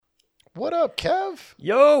What up, Kev?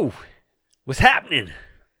 Yo, what's happening?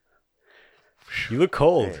 You look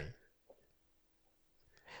cold. Hey.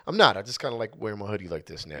 I'm not. I just kind of like wearing my hoodie like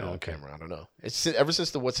this now on Okay. camera. I don't know. It's ever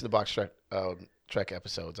since the What's in the Box track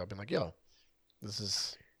episodes. I've been like, yo, this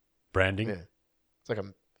is Branding. yeah. It's like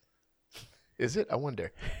I'm. Is it? I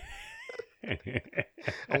wonder.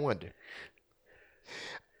 I wonder.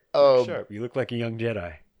 Sharp. You look like a young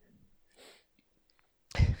Jedi.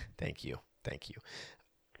 Thank you.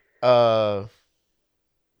 Wow.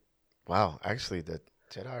 Actually, the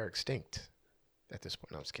Jedi are extinct at this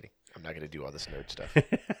point. No, I'm just kidding. I'm not gonna do all this nerd stuff.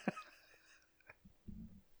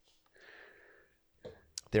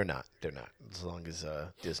 They're not. As long as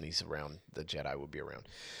Disney's around, the Jedi will be around.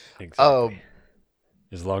 Exactly.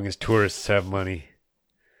 As long as tourists have money.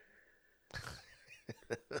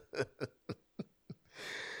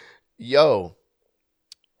 Yo,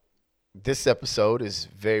 this episode is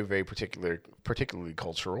very, very particularly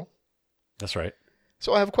cultural. That's right.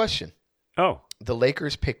 So I have a question. Oh, The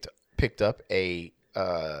Lakers picked up a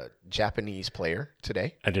Japanese player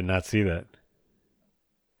today. I did not see that.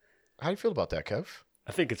 How do you feel about that, Kev?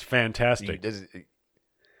 I think it's fantastic.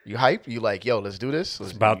 You hype? You like, yo, let's do this?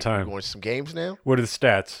 It's about time. Going to some games now? What are the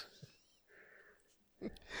stats?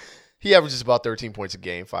 He averages about 13 points a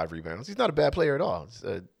game, 5 rebounds. He's not a bad player at all. He's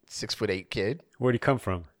a 6'8" kid. Where'd he come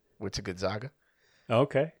from? Went to Gonzaga. Oh,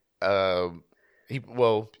 okay. He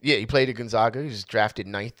played at Gonzaga. He was drafted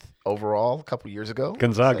 9th overall a couple years ago.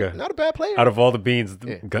 Gonzaga. Like, not a bad player. Out of all the beans,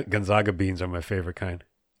 Yeah. Gonzaga beans are my favorite kind.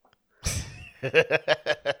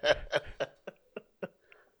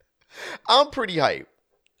 I'm pretty hyped.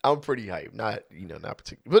 Not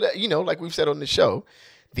particularly, but like we've said on the show,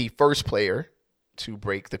 the first player to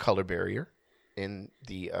break the color barrier in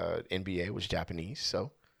the NBA was Japanese.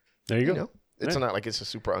 So There you go. it's Yeah. not like it's a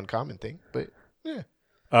super uncommon thing, but yeah.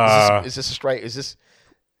 Uh, Is this a strike? Is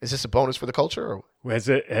this a bonus for the culture? Or has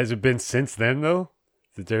it been since then though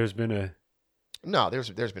that there's been a no? There's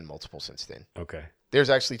been multiple since then. okay. There's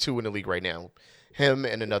actually 2 in the league right now. Him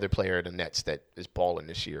and another player in the Nets that is balling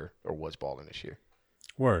this year or was balling this year.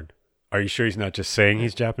 Word. Are you sure he's not just saying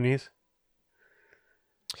he's Japanese?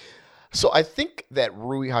 So I think that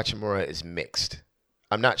Rui Hachimura is mixed.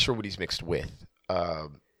 I'm not sure what he's mixed with,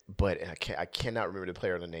 but I cannot remember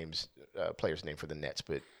the player's name for the Nets.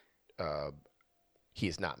 But he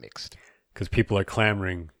is not mixed. Because people are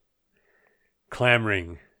clamoring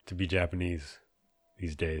to be Japanese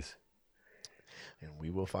these days. And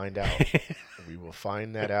we will find out. We will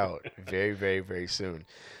find that out very, very, very soon.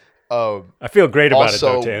 I feel great about Also,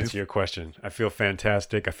 it, though, to answer your question. I feel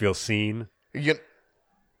fantastic. I feel seen. You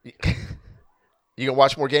gonna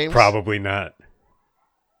watch more games? Probably not.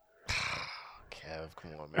 Kev,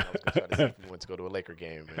 come on, man. I was gonna try to see if we went to go to a Laker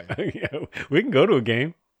game, man. Yeah, we can go to a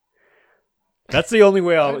game. That's the only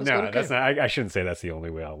way I'll. Let's go to No, a that's game. not. I shouldn't say that's the only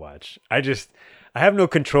way I'll watch. I have no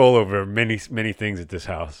control over many things at this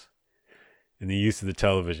house, and the use of the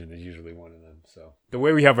television is usually one of them. So the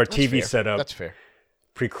way we have our TV fair. set up That's fair.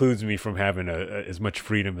 precludes me from having as much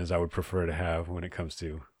freedom as I would prefer to have when it comes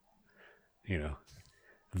to,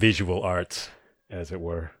 visual arts, as it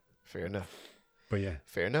were. Fair enough. But yeah,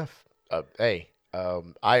 Fair enough. Hey,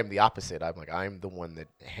 I am the opposite. I'm the one that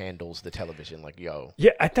handles the television. Like, yo,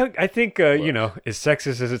 yeah. I think as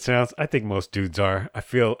sexist as it sounds, I think most dudes are. I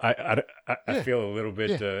feel I Yeah. feel a little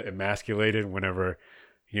bit emasculated whenever,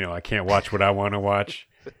 I can't watch what I want to watch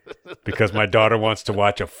because my daughter wants to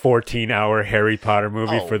watch a 14-hour Harry Potter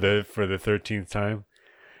movie Oh. for the 13th time.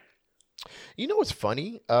 you know what's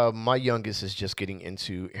funny? My youngest is just getting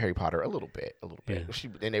into Harry Potter a little bit. Yeah.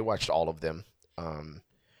 And they watched all of them.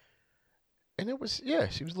 And it was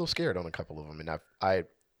she was a little scared on a couple of them, and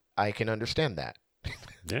I can understand that.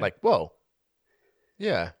 Yeah. Like, whoa,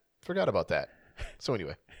 yeah, forgot about that. So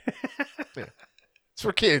anyway, yeah. It's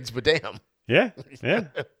for kids, but damn. Yeah.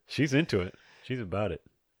 She's into it. She's about it.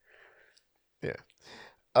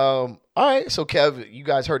 All right, so Kev, you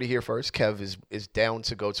guys heard it here first. Kev is down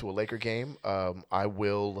to go to a Laker game. I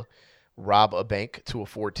will rob a bank to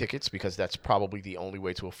afford tickets because that's probably the only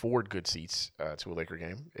way to afford good seats to a Laker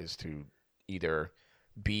game is to either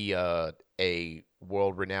be a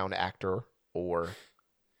world-renowned actor or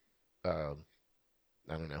I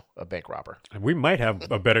don't know, a bank robber. And we might have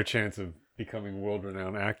a better chance of becoming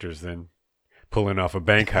world-renowned actors than pulling off a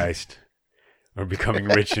bank heist or becoming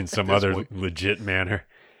rich in some At this other point. legit manner.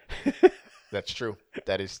 That's true.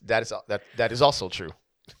 That is also true.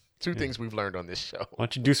 Two things we've learned on this show Why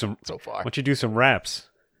don't you do some so far. Why don't you do some raps?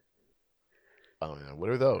 Oh no, what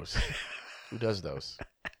are those? Who does those?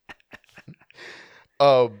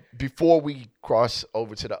 Before we cross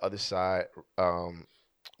over to the other side,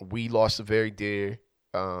 we lost a very dear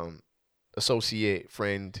associate,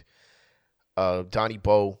 friend, Donnie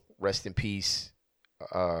Bo, rest in peace.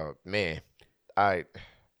 Man, I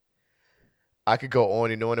could go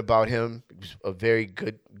on and on about him. He was a very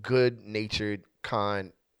good-natured,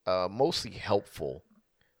 kind, mostly helpful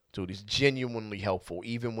dude. He's genuinely helpful,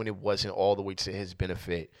 even when it wasn't all the way to his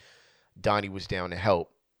benefit. Donnie was down to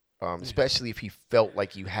help, especially if he felt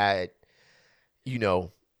like you had,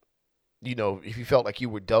 if he felt like you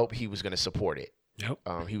were dope, he was going to support it.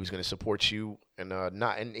 Yep. He was going to support you, and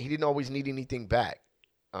he didn't always need anything back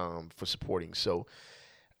for supporting. So,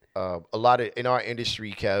 a lot of in our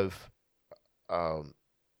industry, Kev,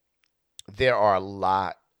 there are a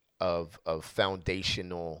lot of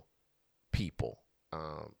foundational people,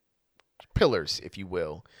 pillars, if you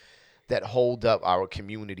will, that hold up our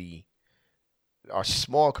community, our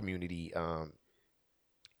small community,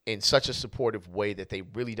 in such a supportive way that they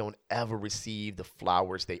really don't ever receive the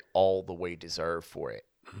flowers they all the way deserve for it.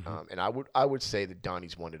 And I would say that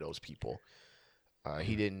Donnie's one of those people.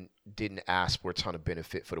 He didn't ask for a ton of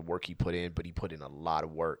benefit for the work he put in, but he put in a lot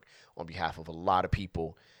of work on behalf of a lot of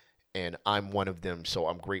people, and I'm one of them. So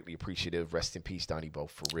I'm greatly appreciative. Rest in peace, Donnie Bo,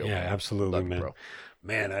 for real. Yeah, man. absolutely, Love you, man. bro.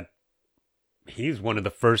 Man, he's one of the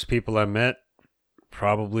first people I met,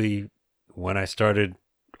 probably when I started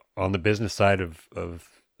on the business side of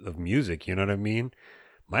music. You know what I mean?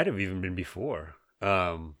 Might have even been before.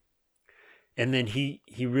 And then he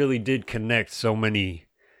really did connect so many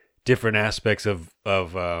different aspects of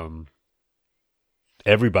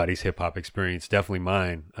everybody's hip hop experience, definitely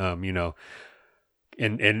mine.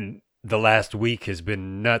 And the last week has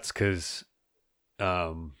been nuts because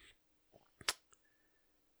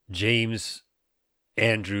James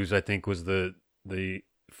Andrews, I think, was the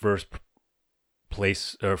first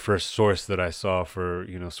place or first source that I saw for,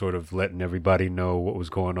 sort of letting everybody know what was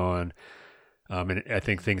going on. And I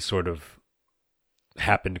think things sort of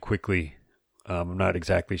happened quickly. I'm not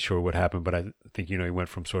exactly sure what happened, but I think, he went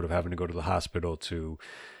from sort of having to go to the hospital to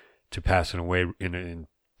passing away in a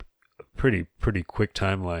pretty quick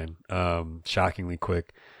timeline, shockingly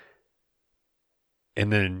quick.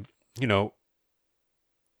 And then,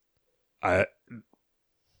 I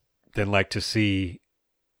then like to see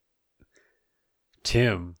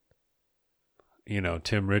Tim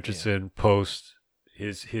Richardson post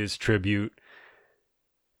his tribute,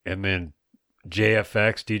 and then DJ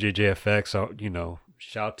JFX,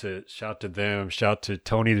 shout to them, shout to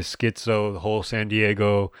Tony the Schizo, the whole San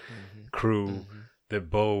Diego crew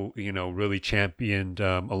that Bo, really championed,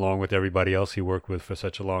 along with everybody else he worked with for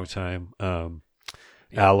such a long time.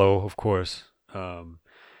 Aloe, of course. And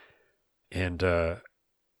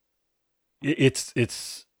it's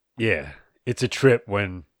a trip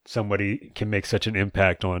when somebody can make such an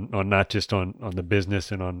impact on not just on the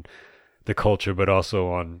business and on the culture, but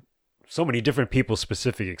also on so many different people's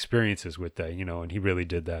specific experiences with that, and he really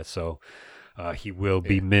did that. So he will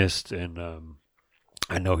be missed, and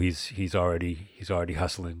I know he's already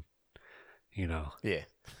hustling,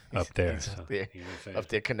 up there. He's so, up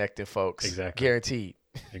there connecting folks. Exactly. Guaranteed.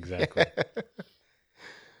 Exactly.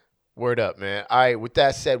 Word up, man. All right, with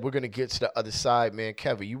that said, we're going to get to the other side, man.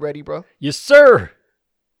 Kevin, you ready, bro? Yes, sir.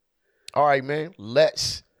 All right, man.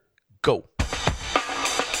 Let's go.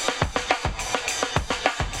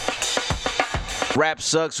 Rap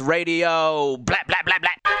Sucks Radio. Blah, blah, blah, blah.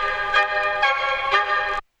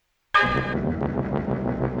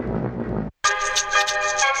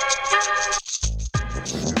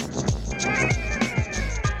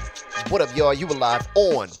 What up, y'all? You alive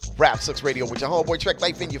on Rap Sucks Radio with your homeboy Trek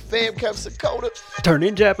Life and your fam, Kev Sakota.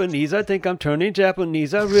 Turning Japanese. I think I'm turning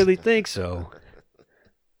Japanese. I really think so.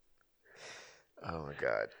 Oh, my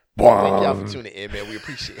God. Thank y'all for tuning in, man. We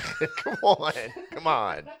appreciate it. Come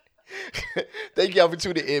on. Thank y'all for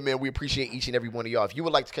tuning in, man. We appreciate each and every one of y'all. If you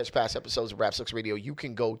would like to catch past episodes of Rap Sucks Radio, you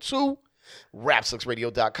can go to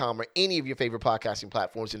rapsucksradio.com or any of your favorite podcasting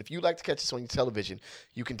platforms. And if you'd like to catch us on your television,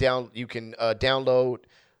 you can download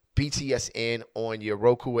BTSN on your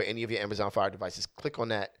Roku or any of your Amazon Fire devices. Click on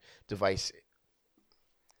that device.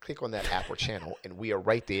 Click on that app or channel, and we are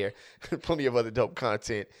right there. Plenty of other dope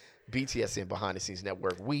content. BTSN Behind the Scenes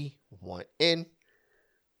Network. We want in.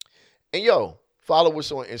 And yo, follow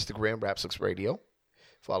us on Instagram, Rap Sucks Radio.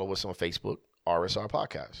 Follow us on Facebook, RSR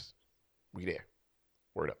Podcast. We there.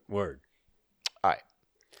 Word up. Word. All right.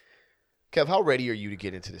 Kev, how ready are you to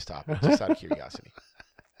get into this topic? Just out of curiosity.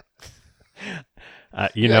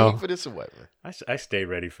 For this or what, man? I stay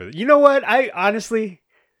ready for this. You know what?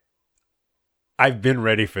 I've been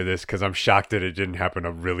ready for this because I'm shocked that it didn't happen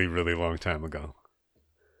a really, really long time ago.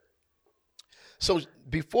 So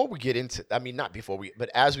before we get into, but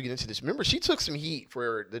as we get into this, remember she took some heat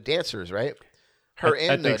for the dancers, right? Her I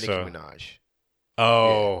and think Nicki so. Minaj.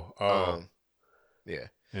 Oh, Yeah.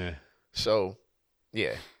 yeah. So,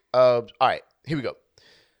 yeah. All right. Here we go.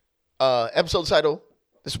 Episode title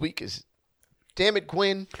this week is "Damn It,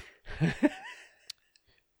 Gwen."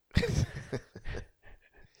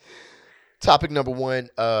 Topic number one: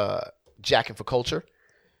 Jacking for culture.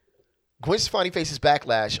 Gwen Stefani faces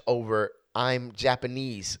backlash over "I'm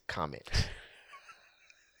Japanese" comment.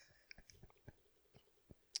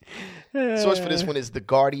 Source for this one is The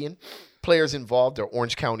Guardian. Players involved are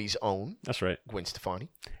Orange County's own That's right. Gwen Stefani.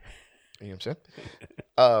 You know what I'm saying?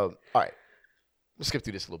 All right. We'll skip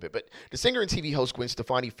through this a little bit. But the singer and TV host Gwen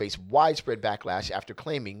Stefani faced widespread backlash after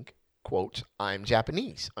claiming, quote, "I'm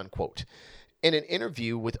Japanese," unquote. In an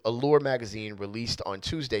interview with Allure magazine released on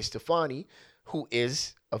Tuesday, Stefani, who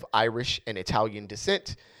is of Irish and Italian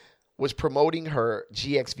descent, was promoting her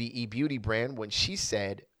GXVE beauty brand when she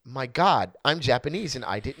said, "My God, I'm Japanese and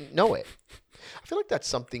I didn't know it." I feel like that's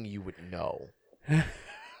something you would know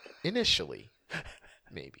initially,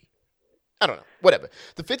 maybe. I don't know. Whatever.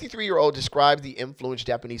 The 53-year-old described the influence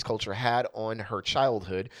Japanese culture had on her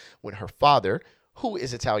childhood when her father, who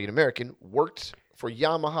is Italian-American, worked for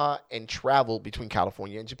Yamaha and traveled between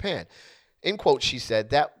California and Japan. In quote, she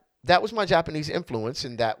said, that was my Japanese influence,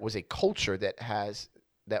 and that was a culture that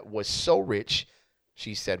was so rich.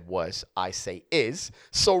 She said I say is,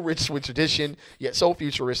 so rich with tradition, yet so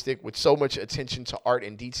futuristic, with so much attention to art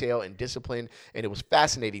and detail and discipline, and it was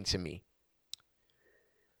fascinating to me.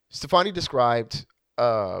 Stefani described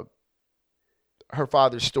her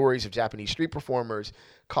father's stories of Japanese street performers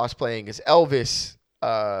cosplaying as Elvis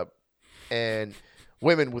and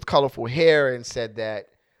women with colorful hair, and said that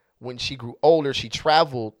when she grew older, she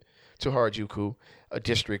traveled to Harajuku, a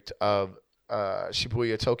district of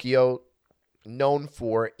Shibuya, Tokyo, known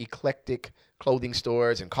for eclectic clothing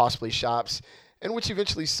stores and cosplay shops, and which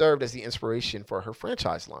eventually served as the inspiration for her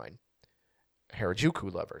franchise line,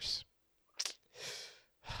 Harajuku Lovers.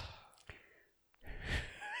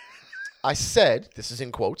 I said, this is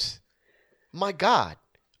in quotes, "My God,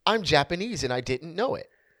 I'm Japanese and I didn't know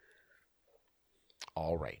it."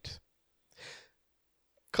 All right.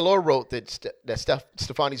 Kalor wrote that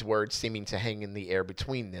Stefani's words seeming to hang in the air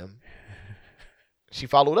between them. She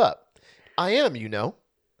followed up, "I am, you know."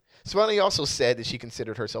 Stefani also said that she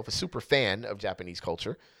considered herself a super fan of Japanese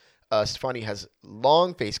culture. Stefani has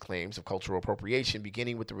long faced claims of cultural appropriation,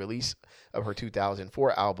 beginning with the release of her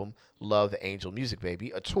 2004 album, Love the Angel Music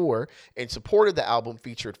Baby. A tour in support of the album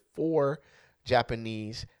featured 4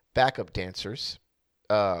 Japanese backup dancers.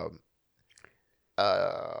 And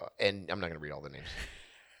I'm not going to read all the names.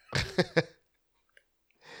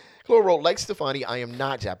 Chloe wrote, "Like Stefani, I am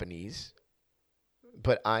not Japanese,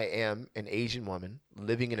 but I am an Asian woman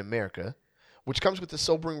living in America, which comes with the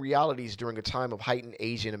sobering realities during a time of heightened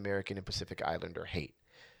Asian American and Pacific Islander hate.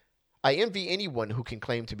 I envy anyone who can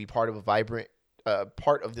claim to be part of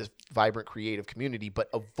this vibrant creative community, but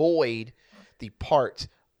avoid the part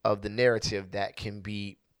of the narrative that can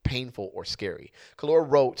be painful or scary." Kalora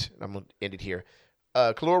wrote, I'm going to end it here.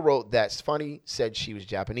 Kalora wrote that Stefani said she was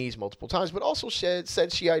Japanese multiple times, but also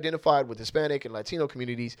said she identified with Hispanic and Latino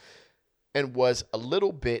communities and was a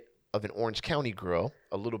little bit of an Orange County girl,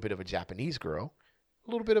 a little bit of a Japanese girl, a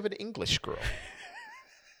little bit of an English girl.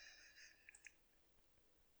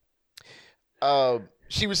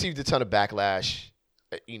 She received a ton of backlash,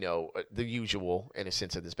 the usual in a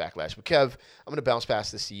sense of this backlash. But Kev, I'm going to bounce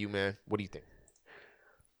past this to you, man. What do you think?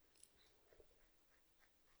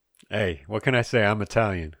 Hey, what can I say? I'm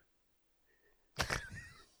Italian.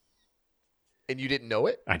 And you didn't know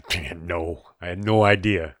it? I didn't know. I had no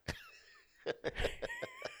idea.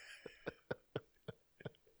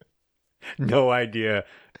 No idea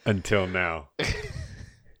until now.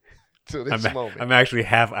 To this moment. I'm actually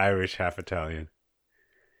half Irish, half Italian.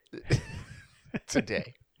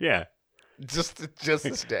 Today. Yeah. Just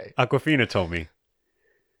this day. Aquafina told me.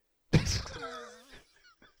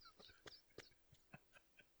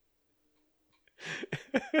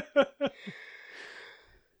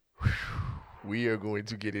 We are going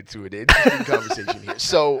to get into an interesting conversation here.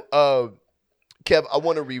 So, Kev, I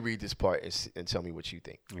want to reread this part and tell me what you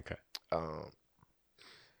think. Okay.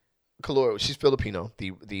 Kalora, she's Filipino,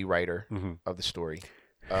 the writer of the story.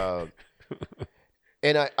 And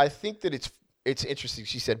I think that it's interesting.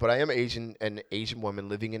 She said, "But I am an Asian woman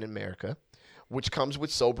living in America, which comes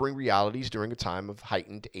with sobering realities during a time of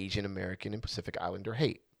heightened Asian American and Pacific Islander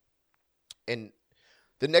hate." And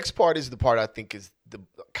the next part is the part I think is the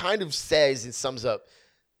kind of says and sums up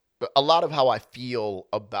a lot of how I feel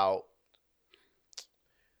about.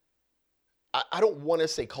 I don't want to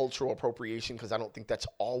say cultural appropriation because I don't think that's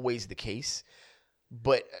always the case,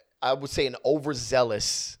 but I would say an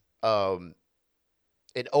overzealous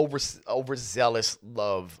overzealous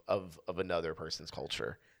love of another person's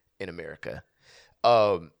culture in America.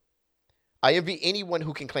 I envy anyone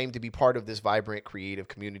who can claim to be part of this vibrant, creative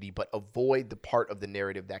community, but avoid the part of the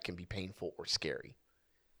narrative that can be painful or scary.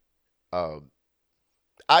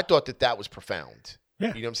 I thought that was profound.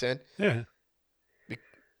 Yeah. You know what I'm saying? Yeah.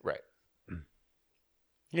 Right.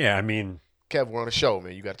 Yeah, I mean, Kev, we're on a show,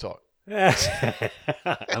 man. You got to talk.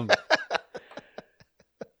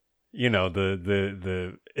 You know,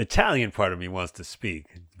 the Italian part of me wants to speak,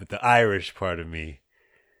 but the Irish part of me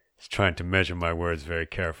is trying to measure my words very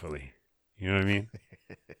carefully. You know what I mean?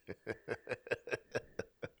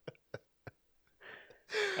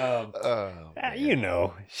 You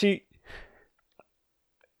know, she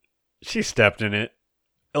stepped in it.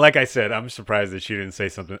 Like I said, I'm surprised that she didn't say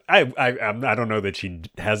something. I don't know that she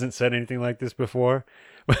hasn't said anything like this before,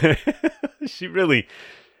 but she really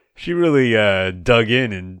dug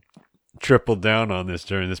in and tripled down on this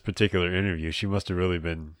during this particular interview. She must have really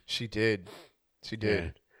been. She did.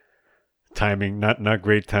 Yeah. Timing, not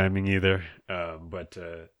great timing either. But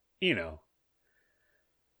you know,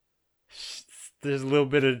 there's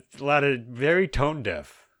a lot of very tone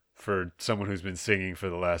deaf for someone who's been singing for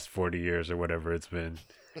the last 40 years or whatever it's been.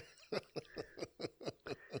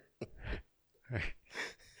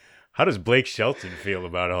 How does Blake Shelton feel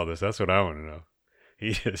about all this? That's what I want to know.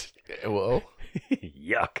 He just well,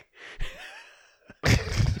 yuck.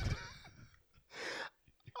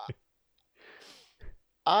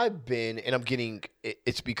 I've been, and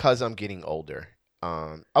it's because I'm getting older.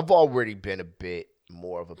 I've already been a bit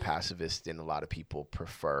more of a pacifist than a lot of people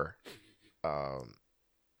prefer.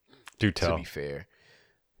 Do tell. To be fair.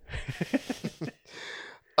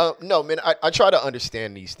 No, man, I try to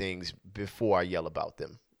understand these things before I yell about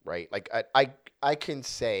them, right? Like I can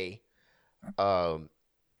say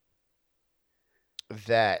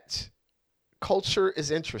that culture is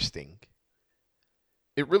interesting.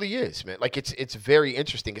 It really is, man. Like it's very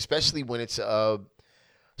interesting, especially when it's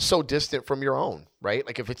so distant from your own, right?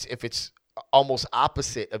 Like if it's almost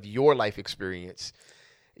opposite of your life experience,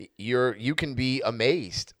 you can be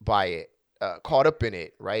amazed by it, caught up in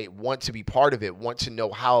it, right? Want to be part of it, want to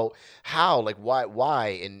know how, like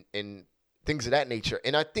why, and things of that nature.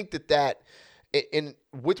 And I think that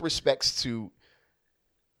with respects to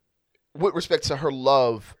her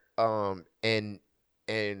love, and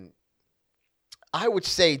I would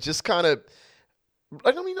say just kind of,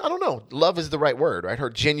 I don't know. Love is the right word, right? Her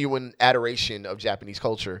genuine adoration of Japanese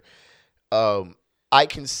culture. I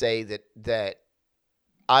can say that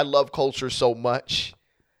I love culture so much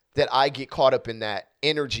that I get caught up in that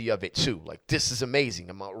energy of it too. Like, this is amazing.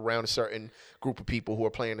 I'm around a certain group of people who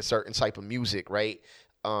are playing a certain type of music, right?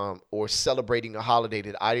 Or celebrating a holiday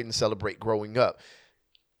that I didn't celebrate growing up.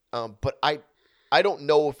 But I don't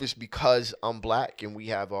know if it's because I'm black and we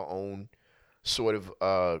have our own sort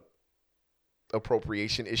of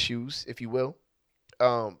appropriation issues, if you will.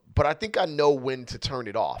 But I think I know when to turn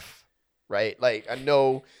it off, right? Like, I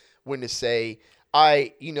know when to say,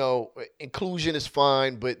 inclusion is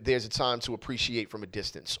fine, but there's a time to appreciate from a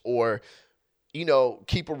distance, or,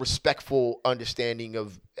 keep a respectful understanding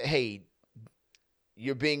of, hey,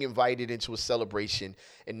 you're being invited into a celebration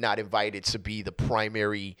and not invited to be the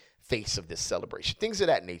primary face of this celebration, things of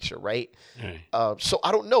that nature, right? So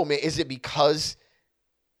I don't know, man. Is it because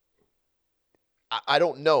I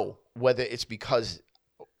don't know whether it's because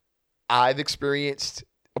I've experienced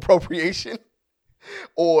appropriation,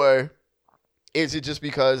 or is it just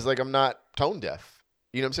because, like, I'm not tone deaf?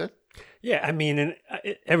 You know what I'm saying? Yeah, I mean, and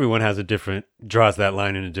everyone draws that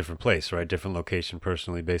line in a different place, right? Different location,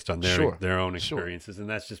 personally, based on their own experiences, and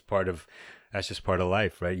that's just part of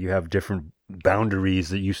life, right? You have different boundaries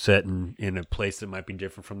that you set in a place that might be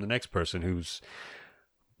different from the next person who's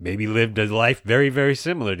maybe lived a life very, very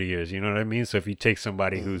similar to yours. You know what I mean? So if you take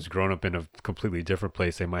somebody who's grown up in a completely different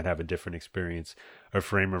place, they might have a different experience or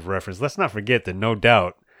frame of reference. Let's not forget that No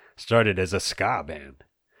Doubt started as a ska band.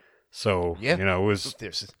 So, yeah, it was,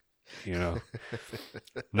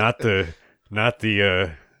 not the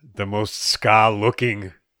most ska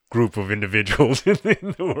looking group of individuals in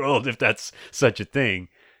the world, if that's such a thing.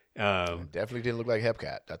 Definitely didn't look like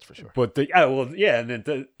Hepcat, that's for sure. But and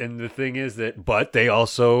the thing is but they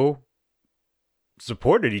also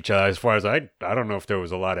supported each other. As far as I don't know if there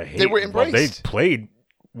was a lot of hate. They were embraced. They played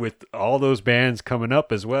with all those bands coming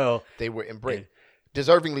up as well. They were embraced,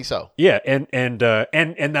 deservingly so. Yeah, and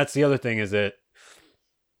that's the other thing, is that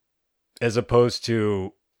as opposed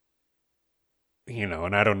to,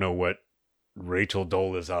 and I don't know what Rachel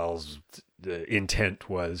Dolezal's intent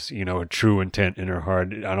was, a true intent in her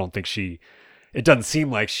heart. I don't think she it doesn't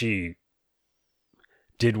seem like she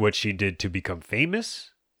did what she did to become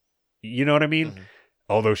famous. You know what I mean? Mhm.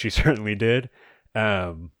 Although she certainly did.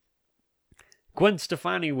 Gwen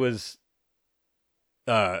Stefani was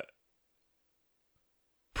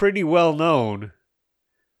pretty well known.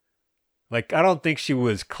 Like, I don't think she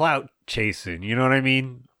was clout chasing, you know what I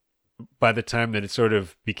mean? By the time that it sort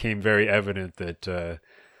of became very evident that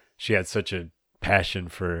she had such a passion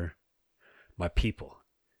for my people.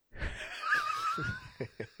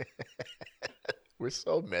 We're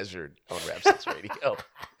so measured on Rap Sense Radio.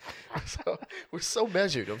 We're so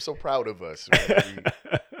measured. I'm so proud of us.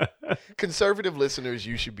 Conservative listeners,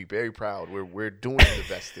 you should be very proud. We're doing the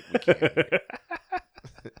best that we can.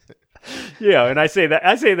 Yeah, and I say that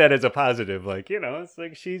as a positive. Like, you know, it's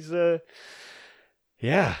like she's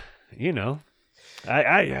yeah, you know.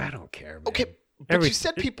 I don't care, man. Okay, but you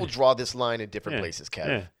said people draw this line in different places, Kev.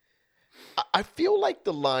 Yeah. I feel like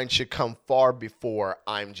the line should come far before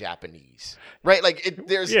I'm Japanese, right? Like,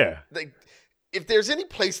 if there's any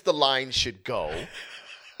place the line should go,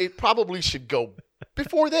 it probably should go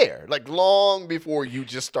before there, like long before you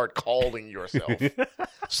just start calling yourself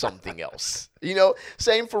something else. You know,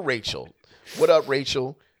 same for Rachel. What up,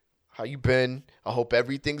 Rachel? How you been? I hope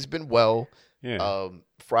everything's been well. Yeah.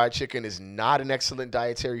 Fried chicken is not an excellent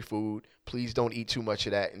dietary food. Please don't eat too much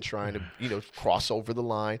of that and trying to, cross over the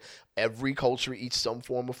line. Every culture eats some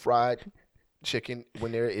form of fried chicken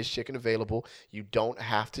when there is chicken available. You don't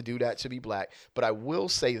have to do that to be black. But I will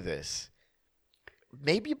say this.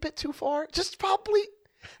 Maybe a bit too far. Just probably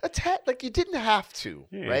a tad. Like, you didn't have to,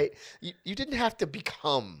 right? You didn't have to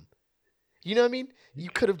become. You know what I mean? You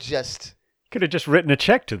could have just written a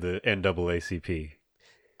check to the NAACP.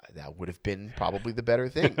 That would have been probably the better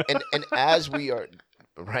thing. And as we are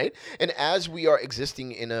right, and as we are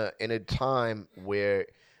existing in a time where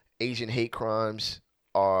Asian hate crimes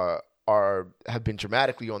have been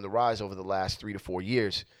dramatically on the rise over the last 3 to 4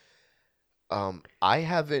 years, I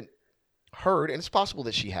haven't heard, and it's possible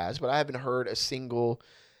that she has, but I haven't heard a single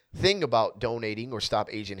thing about donating or Stop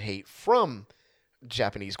Asian Hate from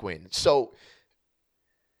Japanese Gwen. So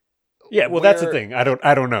yeah, well, that's the thing. I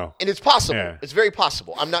don't know. And it's possible. Yeah. It's very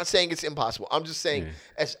possible. I'm not saying it's impossible. I'm just saying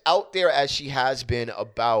as out there as she has been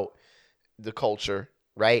about the culture,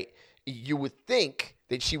 right? You would think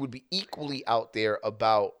that she would be equally out there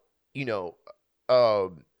about,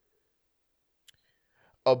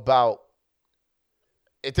 about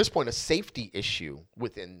at this point a safety issue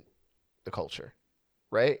within the culture,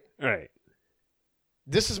 right? Right.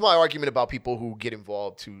 This is my argument about people who get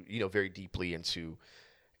involved to, very deeply into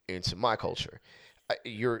my culture.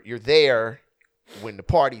 You're there when the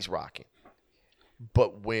party's rocking,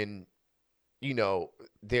 but when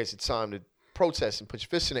there's a time to protest and put your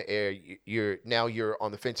fists in the air, you're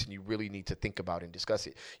on the fence and you really need to think about and discuss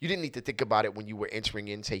it. You didn't need to think about it when you were entering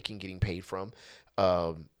in, taking, getting paid from,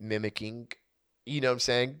 mimicking, what I'm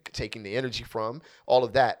saying, taking the energy from, all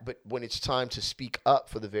of that. But when it's time to speak up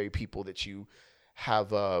for the very people that you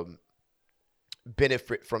have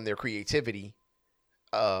benefit from their creativity,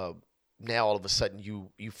 now all of a sudden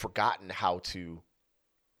you've forgotten how to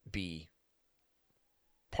be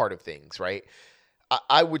part of things, right?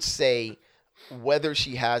 I would say whether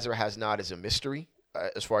she has or has not is a mystery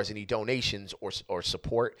as far as any donations or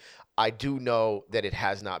support. I do know that it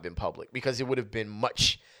has not been public because it would have been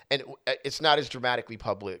much, and it's not as dramatically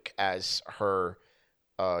public as her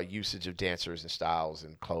usage of dancers and styles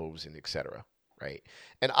and clothes and etc. Right?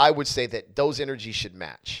 And I would say that those energies should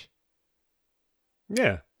match.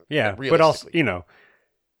 Yeah, but also,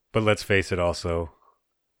 but let's face it. Also,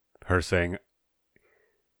 her saying,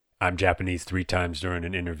 "I'm Japanese" 3 times during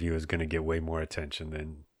an interview is going to get way more attention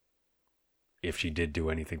than if she did do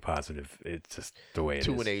anything positive. It's just the way it is.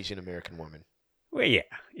 To an Asian American woman. Well, yeah.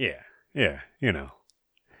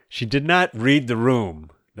 She did not read the room.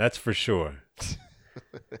 That's for sure.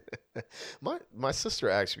 My sister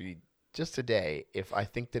asked me just today if I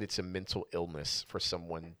think that it's a mental illness for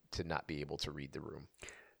someone to not be able to read the room.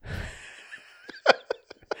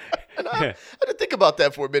 And I had to think about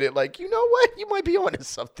that for a minute. Like, you know what? You might be onto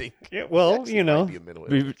something. Yeah, well, Actually, might be a mental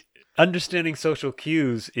illness. Understanding social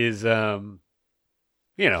cues is, that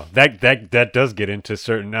does get into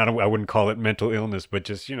certain. I wouldn't call it mental illness, but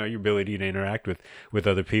just your ability to interact with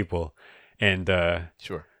other people, and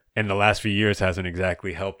sure. And the last few years hasn't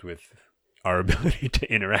exactly helped with our ability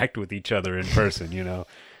to interact with each other in person.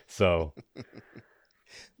 So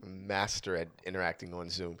master at interacting on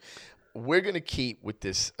Zoom. We're going to keep with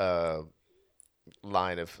this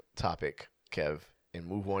line of topic, Kev, and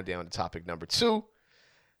move on down to topic number 2.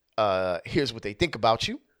 Here's what they think about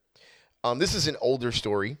you. This is an older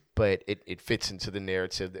story, but it fits into the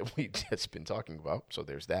narrative that we've just been talking about. So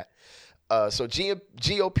there's that. So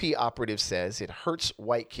GOP operative says it hurts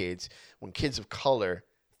white kids when kids of color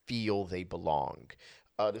feel they belong.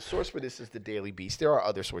 The source for this is the Daily Beast. There are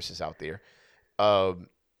other sources out there.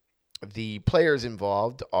 The players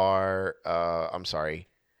involved are,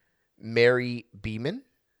 Mary Beeman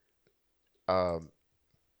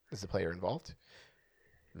is the player involved.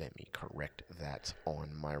 Let me correct that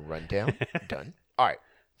on my rundown. Done. All right.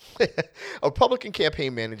 A Republican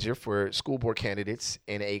campaign manager for school board candidates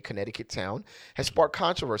in a Connecticut town has sparked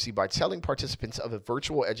controversy by telling participants of a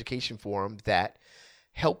virtual education forum that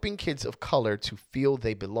helping kids of color to feel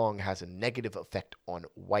they belong has a negative effect on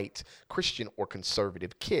white, Christian, or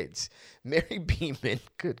conservative kids. Mary Beeman,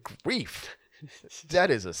 good grief. That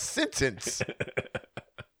is a sentence.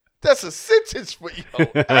 That's a sentence for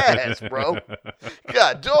your ass, bro.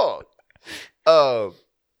 God, dog.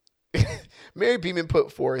 Mary Beeman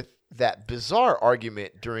put forth that bizarre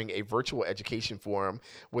argument during a virtual education forum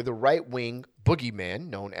where the right-wing boogeyman,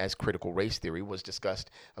 known as critical race theory, was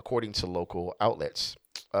discussed, according to local outlets.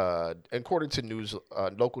 According to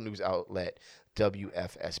local news outlet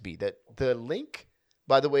WFSB. That the link,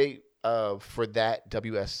 by the way, for that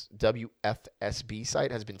WFSB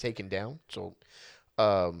site has been taken down. So,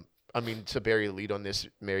 to bury the lead on this,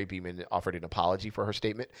 Mary Beeman offered an apology for her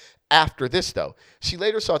statement. After this, though, she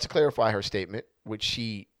later sought to clarify her statement, which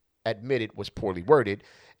she admitted was poorly worded,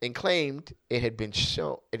 and claimed it had been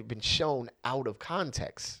shown out of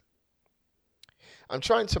context. I'm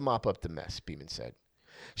trying to mop up the mess, Beeman said.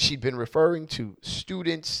 She'd been referring to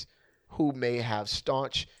students who may have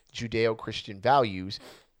staunch Judeo-Christian values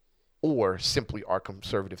or simply are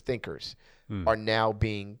conservative thinkers, are now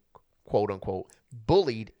being, quote-unquote,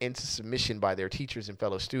 bullied into submission by their teachers and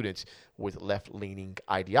fellow students with left-leaning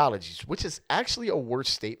ideologies, which is actually a worse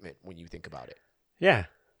statement when you think about it. Yeah.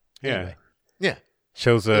 Yeah. Anyway, yeah.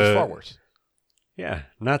 Shows It's far worse. Yeah.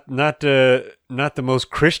 Not the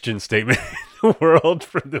most Christian statement in the world,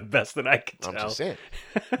 from the best that I can tell. I'm just saying.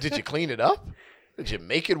 Did you clean it up? Did you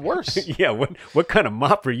make it worse? Yeah. What kind of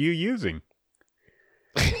mop are you using?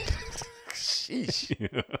 Sheesh.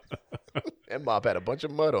 That mop had a bunch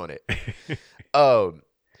of mud on it.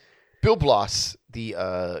 Bill Bloss,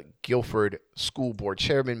 the Guilford School Board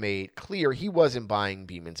chairman, made clear he wasn't buying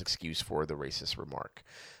Beeman's excuse for the racist remark,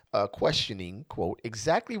 questioning, quote,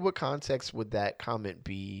 exactly what context would that comment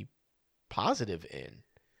be positive in?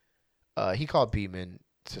 He called Beeman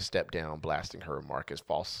to step down, blasting her remark as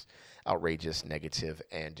false, outrageous, negative,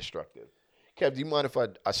 and destructive. Kev, do you mind if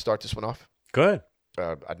I start this one off? Go ahead.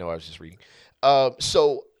 I know I was just reading.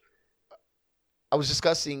 So I was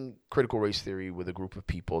discussing critical race theory with a group of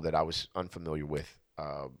people that I was unfamiliar with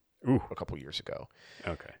a couple years ago.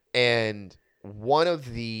 Okay. And one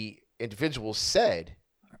of the individuals said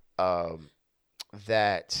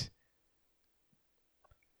that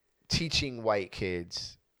teaching white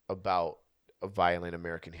kids about a violent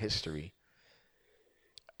American history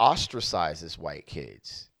ostracizes white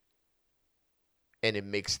kids, and it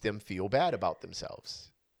makes them feel bad about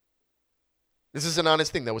themselves. This is an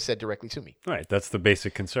honest thing that was said directly to me. Right. That's the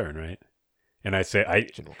basic concern, right? And I say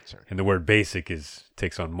General concern. and the word basic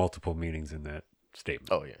takes on multiple meanings in that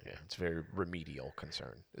statement. Oh, yeah. It's very remedial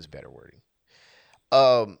concern is better wording.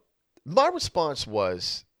 My response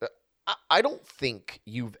was, I don't think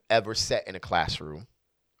you've ever sat in a classroom,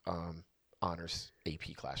 honors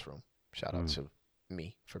AP classroom, shout out to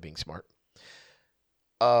me for being smart,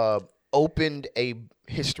 opened a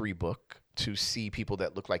history book to see people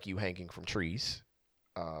that look like you hanging from trees,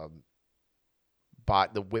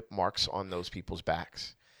 bought the whip marks on those people's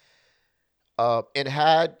backs, and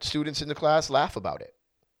had students in the class laugh about it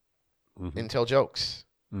and tell jokes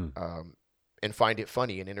and find it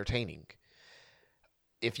funny and entertaining.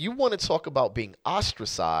 If you want to talk about being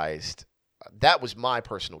ostracized, that was my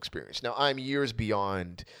personal experience. Now, I'm years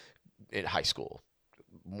beyond in high school,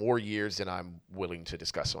 more years than I'm willing to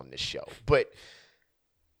discuss on this show. But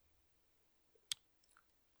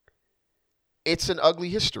it's an ugly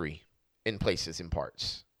history in places, in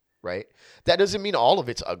parts, right? That doesn't mean all of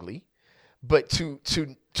it's ugly. But to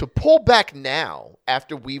pull back now,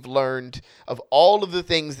 after we've learned of all of the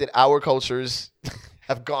things that our cultures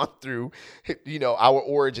have gone through, our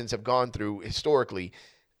origins have gone through historically,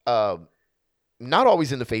 not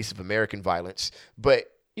always in the face of American violence, but,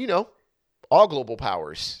 all global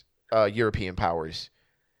powers, European powers,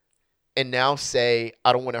 and now say,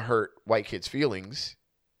 I don't want to hurt white kids' feelings.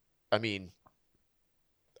 I mean,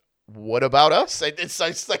 what about us? It's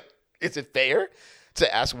like, is it fair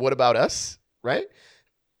to ask what about us, right?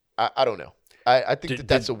 I don't know. I think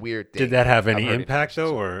that's a weird thing. Did that have I've any heard it impact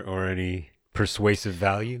mentioned, though, or any persuasive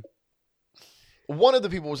value? One of the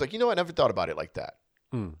people was like, I never thought about it like that.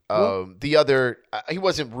 Well, The other, he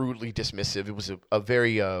wasn't rudely dismissive. It was a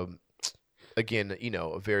very, again,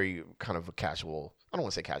 a very kind of a casual, I don't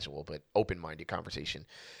want to say casual, but open-minded conversation.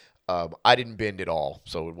 I didn't bend at all,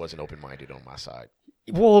 so it wasn't open-minded on my side.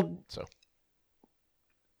 well, So,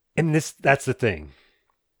 and that's the thing.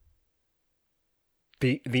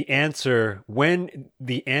 The answer, when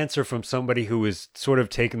the answer from somebody who is sort of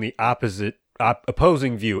taking the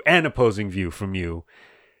opposing view from you,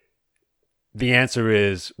 the answer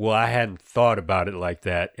is, well, I hadn't thought about it like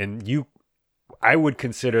that. And I would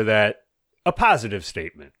consider that a positive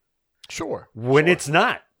statement. sure. When it's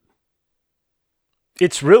not.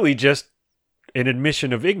 It's really just an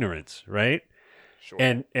admission of ignorance, right? Sure.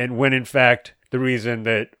 And when in fact the reason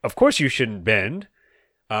that of course you shouldn't bend,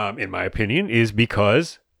 in my opinion, is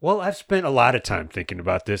because, well, I've spent a lot of time thinking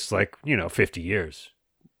about this, like, 50 years,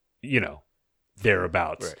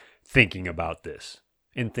 thereabouts, Right. thinking about this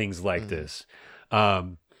and things like this.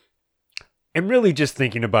 And really just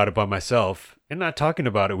thinking about it by myself and not talking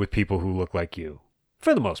about it with people who look like you,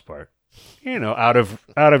 for the most part, out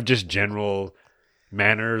of just general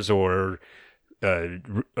manners or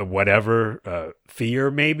whatever, fear,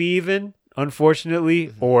 maybe even,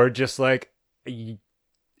 unfortunately, or just like,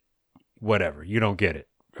 whatever, you don't get it,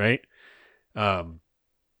 right?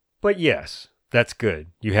 But yes, that's good.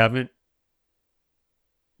 You haven't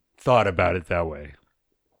thought about it that way.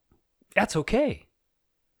 That's okay.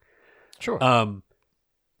 Sure.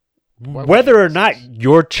 Whether would or you not insist?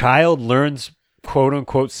 your child learns quote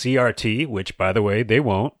unquote CRT, which by the way, they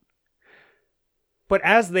won't, but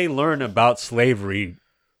as they learn about slavery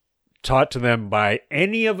taught to them by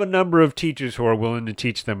any of a number of teachers who are willing to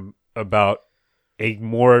teach them about a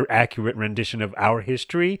more accurate rendition of our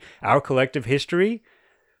history, our collective history,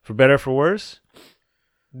 for better or for worse,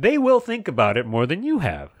 they will think about it more than you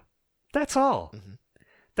have. That's all.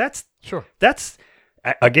 That's Sure.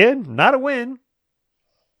 Again, not a win,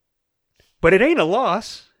 but it ain't a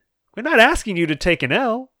loss. We're not asking you to take an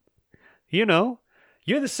L.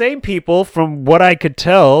 You're the same people, from what I could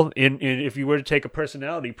tell, in if you were to take a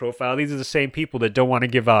personality profile, these are the same people that don't want to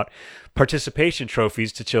give out participation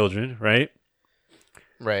trophies to children, right?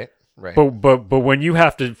 Right. Right. But when you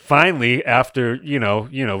have to finally, after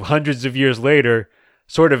hundreds of years later,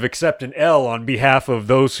 sort of accept an L on behalf of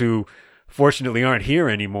those who fortunately aren't here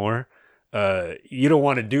anymore, you don't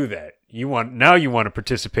want to do that. You want a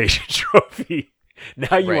participation trophy.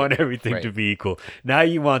 Now you Right, want everything right. to be equal. Now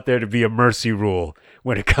you want there to be a mercy rule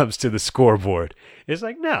when it comes to the scoreboard. It's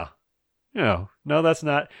like, no, that's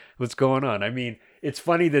not what's going on. I mean, it's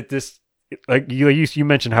funny that this, like you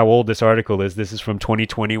mentioned how old this article is. This is from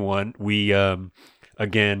 2021. We,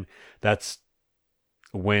 again, that's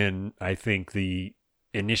when I think the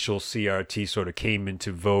initial CRT sort of came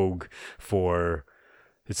into vogue for.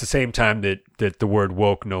 It's the same time that the word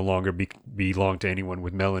woke no longer belonged to anyone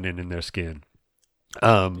with melanin in their skin.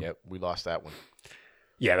 Yep, we lost that one.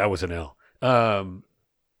 Yeah, that was an L.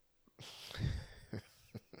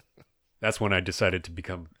 That's when I decided to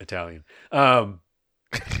become Italian. But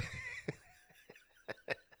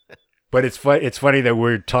it's funny that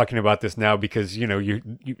we're talking about this now because Governor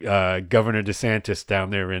DeSantis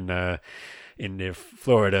down there in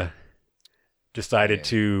Florida decided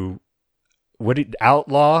to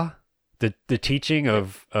outlaw the teaching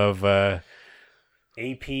of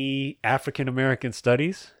AP African American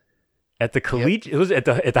Studies at the collegiate. It was at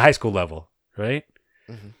the high school level, right?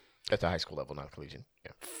 At the high school level, not collegiate.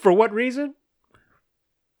 Yeah. For what reason?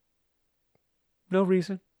 No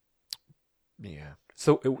reason. Yeah.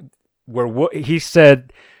 So he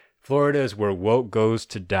said, Florida is where woke goes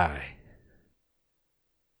to die.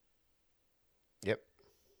 Yep.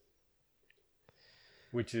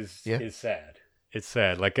 Which is sad. It's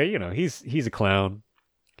sad. Like he's a clown.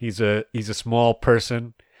 He's a small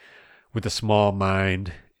person with a small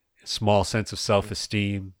mind, small sense of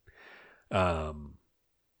self-esteem,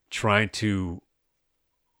 trying to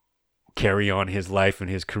carry on his life and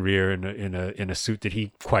his career in a suit that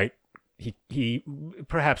he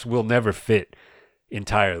perhaps will never fit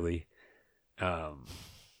entirely.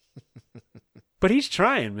 But he's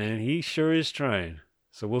trying, man. He sure is trying.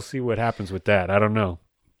 So we'll see what happens with that. I don't know.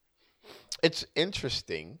 It's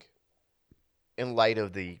interesting in light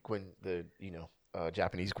of the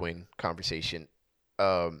Japanese Gwen conversation,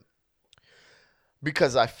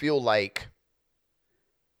 because I feel like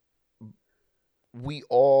we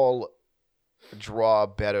all draw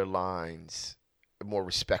better lines, more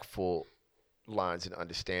respectful lines and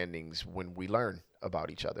understandings when we learn about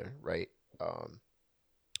each other, right?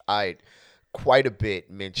 I quite a bit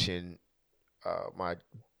mention my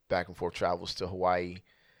back and forth travels to Hawaii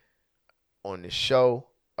on this show.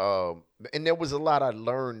 And there was a lot I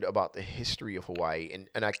learned about the history of Hawaii,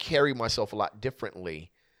 and I carry myself a lot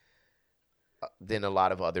differently than a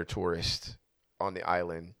lot of other tourists on the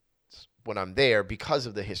island when I'm there because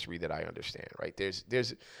of the history that I understand, right?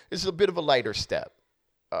 There's a bit of a lighter step,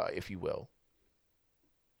 if you will.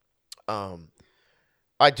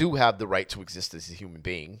 I do have the right to exist as a human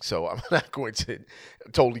being, so I'm not going to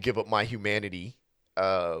totally give up my humanity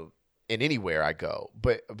in anywhere I go.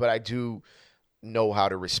 But I do know how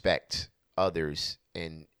to respect others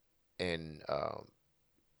and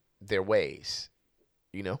their ways,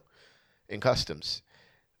 and customs.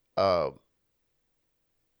 The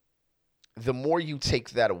more you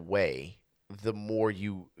take that away, the more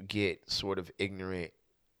you get sort of ignorant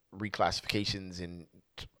reclassifications and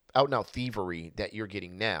out and out thievery that you're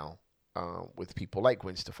getting now with people like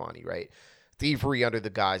Gwen Stefani, right? Thievery under the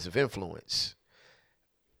guise of influence.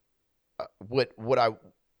 What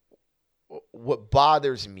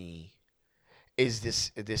bothers me is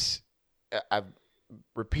this. I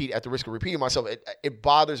repeat at the risk of repeating myself. It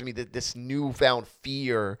bothers me that this newfound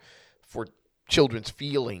fear for children's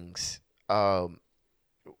feelings,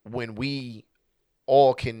 when we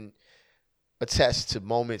all can attest to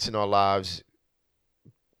moments in our lives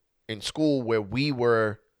in school where we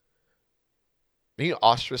were,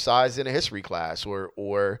 ostracized in a history class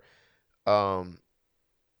or an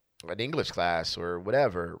English class or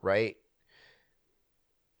whatever, right?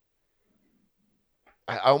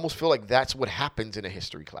 I almost feel like that's what happens in a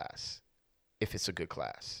history class, if it's a good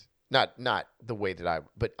class. Not the way that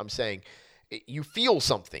but I'm saying you feel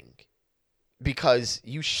something because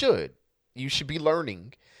you should be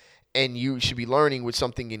learning, and you should be learning with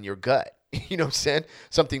something in your gut. You know what I'm saying?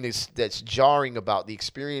 Something that's jarring about the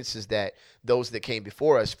experiences that those that came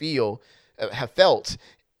before us have felt,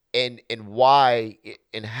 and why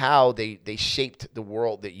and how they shaped the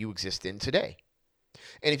world that you exist in today.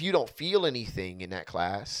 And if you don't feel anything in that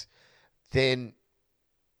class, then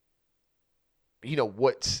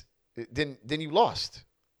then you lost.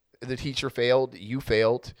 The teacher failed, you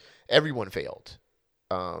failed, everyone failed.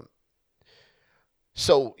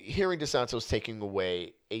 So hearing DeSantos taking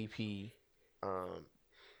away AP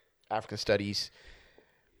African Studies,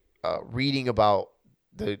 reading about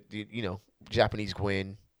the Japanese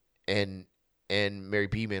Gwen and Mary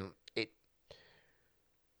Beeman,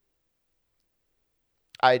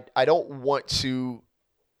 I don't want to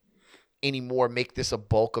anymore make this a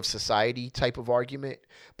bulk of society type of argument,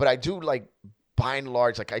 but I do, like, by and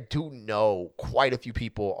large, like, I do know quite a few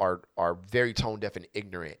people are very tone deaf and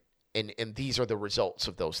ignorant. And these are the results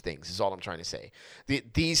of those things, is all I'm trying to say.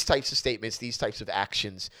 These types of statements, these types of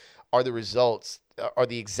actions are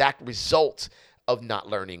the exact result of not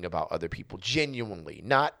learning about other people genuinely,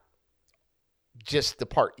 not just the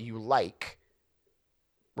part you like,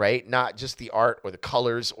 right? Not just the art or the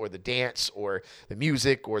colors or the dance or the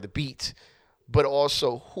music or the beat, but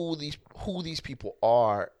also who these people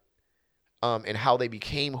are, and how they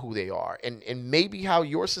became who they are, and maybe how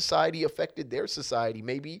your society affected their society.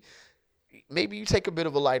 Maybe you take a bit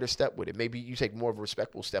of a lighter step with it. Maybe you take more of a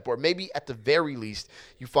respectful step, or maybe at the very least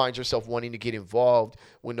you find yourself wanting to get involved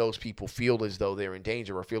when those people feel as though they're in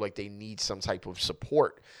danger or feel like they need some type of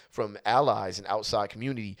support from allies and outside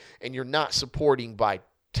community, and you're not supporting by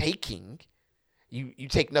taking. You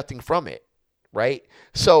take nothing from it, right?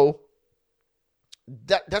 So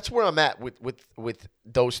that's where I'm at with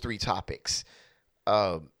those three topics.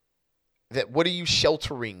 That what are you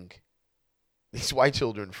sheltering these white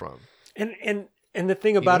children from? And the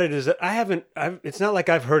thing about it is that it's not like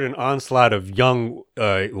I've heard an onslaught of young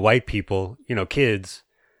white people, kids,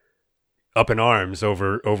 up in arms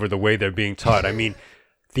over the way they're being taught. I mean,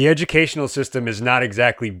 the educational system is not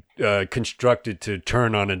exactly constructed to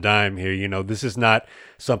turn on a dime here. This is not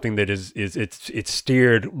something that it's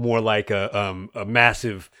steered more like a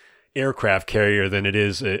massive aircraft carrier than it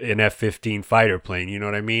is an F-15 fighter plane. You know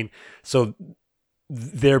what I mean? So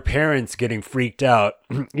their parents getting freaked out,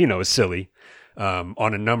 is silly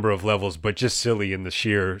on a number of levels, but just silly in the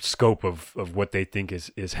sheer scope of what they think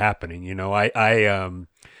is happening. I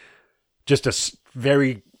just a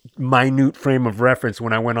very minute frame of reference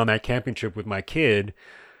when I went on that camping trip with my kid,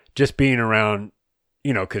 just being around,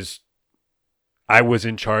 because I was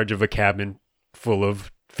in charge of a cabin full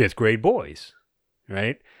of 5th grade boys,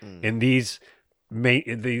 right? And these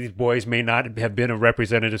boys may not have been a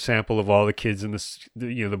representative sample of all the kids in the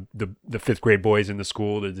 5th grade boys in the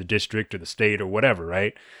school or the district or the state or whatever,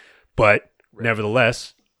 right? But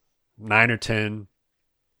nevertheless, 9 or 10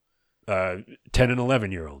 and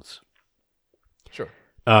 11-year-olds. Sure.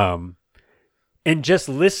 And just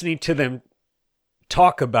listening to them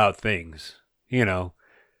talk about things,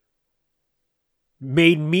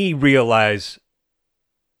 made me realize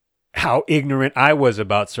how ignorant I was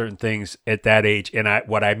about certain things at that age. And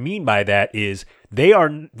what I mean by that is they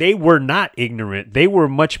were not ignorant. They were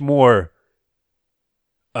much more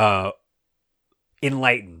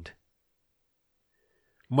enlightened,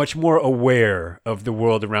 much more aware of the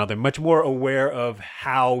world around them, much more aware of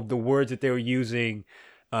how the words that they were using.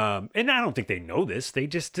 And I don't think they know this.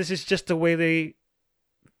 This is just the way they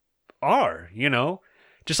are,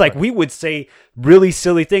 Just like we would say really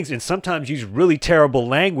silly things and sometimes use really terrible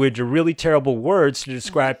language or really terrible words to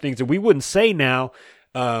describe things that we wouldn't say now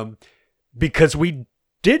because we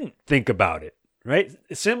didn't think about it, right?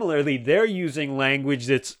 Similarly, they're using language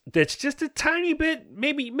that's just a tiny bit,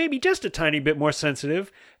 maybe just a tiny bit more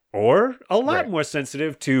sensitive or a lot more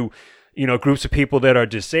sensitive to groups of people that are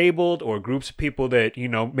disabled or groups of people that,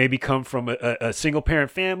 maybe come from a single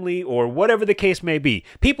parent family or whatever the case may be.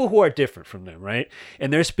 People who are different from them, right?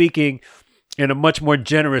 And they're speaking in a much more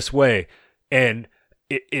generous way. And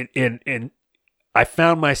I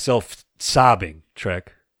found myself sobbing,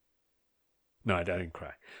 Trek. No, I didn't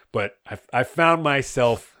cry. But I found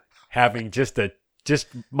myself having just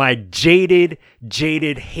my jaded,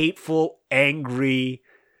 hateful, angry,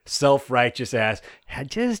 self-righteous ass had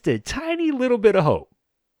just a tiny little bit of hope,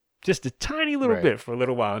 just a tiny little bit for a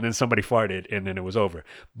little while, and then somebody farted, and then it was over.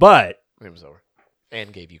 But it was over,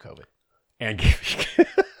 and gave you COVID. I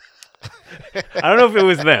don't know if it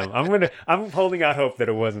was them. I'm holding out hope that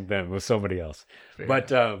it wasn't them. It was somebody else. Fair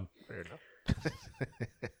enough.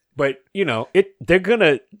 But they're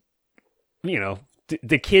gonna,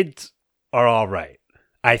 the kids are all right.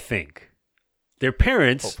 I think their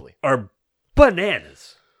parents are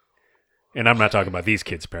bananas. And I'm not talking about these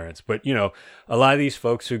kids' parents, but, a lot of these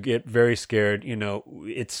folks who get very scared,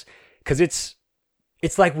 it's because it's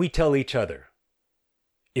like we tell each other,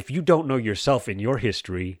 if you don't know yourself and your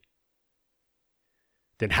history,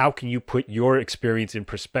 then how can you put your experience in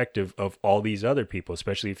perspective of all these other people,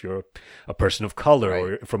 especially if you're a person of color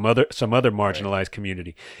or from some other marginalized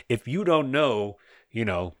community? If you don't know,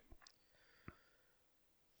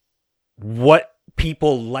 what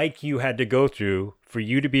people like you had to go through for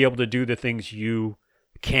you to be able to do the things you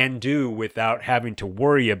can do without having to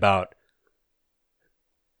worry about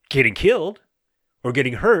getting killed or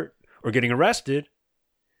getting hurt or getting arrested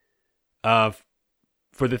for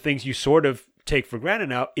the things you sort of take for granted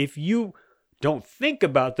now. If you don't think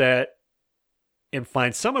about that and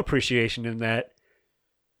find some appreciation in that,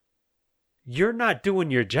 you're not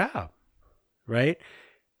doing your job, right?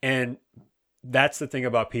 And that's the thing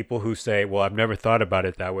about people who say, well, I've never thought about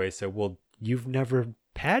it that way. So, well, you've never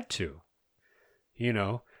had to,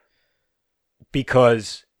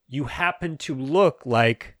 because you happen to look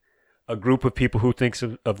like a group of people who thinks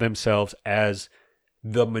of themselves as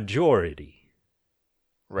the majority,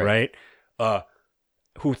 right?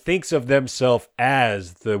 Who thinks of themselves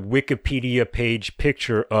as the Wikipedia page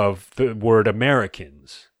picture of the word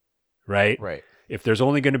Americans, right? Right. If there's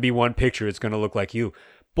only going to be one picture, it's going to look like you.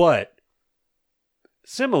 But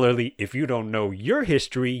similarly, if you don't know your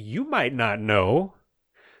history, you might not know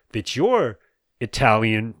that your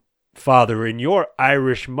Italian father and your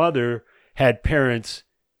Irish mother had parents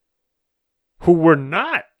who were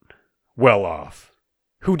not well off,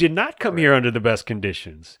 who did not come here under the best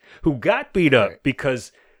conditions, who got beat up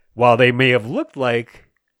because while they may have looked like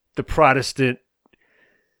the Protestant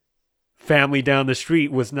family down the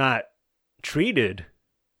street was not treated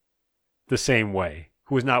the same way,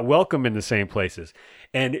 who was not welcome in the same places.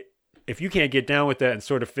 And if you can't get down with that and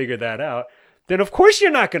sort of figure that out, then of course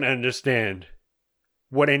you're not going to understand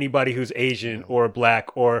what anybody who's Asian or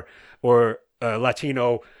black or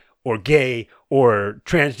Latino or gay or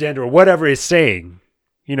transgender or whatever is saying,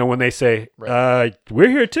 when they say, we're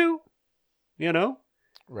here too,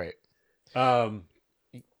 Right.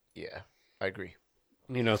 Yeah, I agree.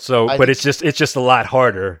 But it's just a lot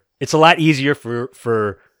harder. It's a lot easier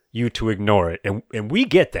for you to ignore it. And we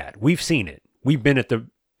get that. We've seen it. We've been at the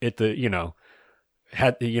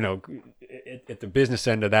business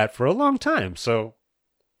end of that for a long time. So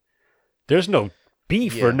there's no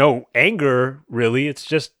beef or no anger, really. It's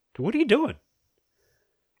just, what are you doing?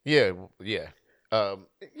 Yeah. A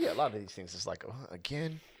lot of these things is like,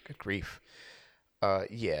 again, good grief. I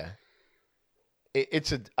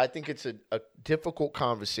think it's a difficult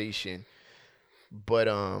conversation, but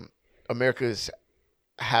America's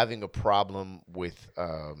having a problem with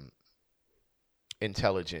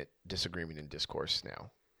intelligent disagreement and discourse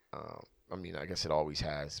now. I guess it always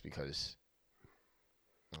has, because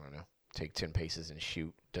I don't know, take 10 paces and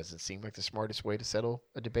shoot doesn't seem like the smartest way to settle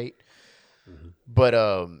a debate. But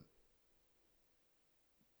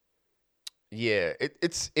yeah,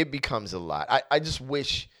 it becomes a lot. I just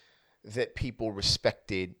wish that people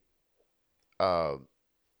respected other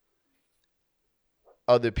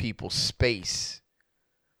people's space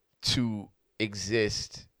to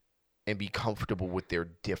exist and be comfortable with their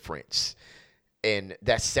difference. And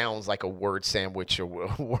that sounds like a word sandwich or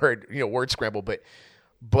word scramble, but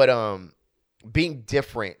being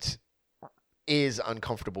different is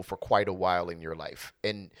uncomfortable for quite a while in your life.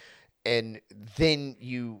 And then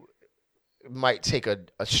you might take a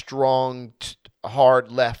strong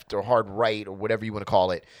hard left or hard right or whatever you want to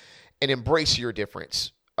call it and embrace your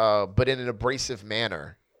difference, but in an abrasive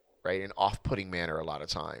manner, right? An off-putting manner a lot of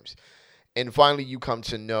times. And finally, you come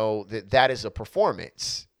to know that that is a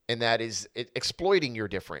performance and that is exploiting your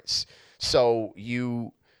difference. So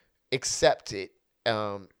you accept it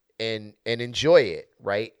and enjoy it,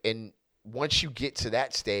 right? And once you get to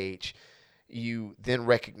that stage, you then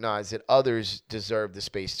recognize that others deserve the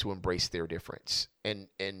space to embrace their difference. And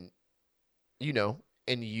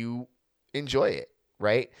you enjoy it,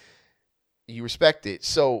 right? You respect it.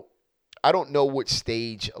 So I don't know what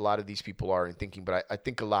stage a lot of these people are in thinking, but I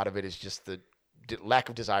think a lot of it is just the lack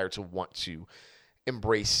of desire to want to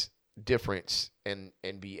embrace difference and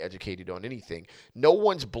be educated on anything. No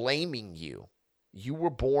one's blaming you. You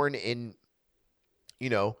were born in,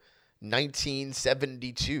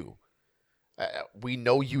 1972. We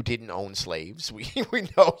know you didn't own slaves. We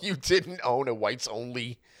know you didn't own a whites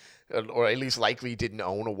only, or at least likely didn't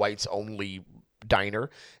own a whites only diner.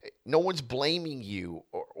 No one's blaming you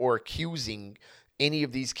or accusing any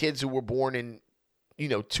of these kids who were born in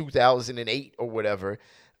 2008 or whatever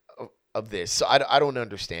of this. So I don't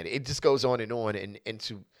understand it. It just goes on and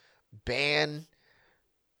to ban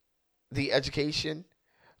the education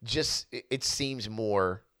just it seems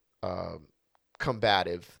more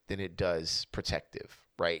combative than it does protective,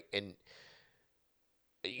 right? And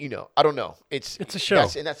I don't know. It's a show,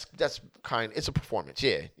 that's it's a performance.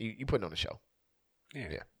 Yeah, you putting on a show.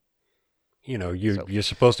 Yeah. You're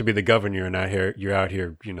supposed to be the governor, and you're out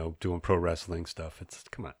here, doing pro wrestling stuff.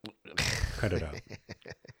 Come on, cut it out,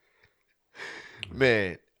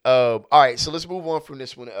 man. All right, so let's move on from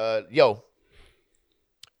this one.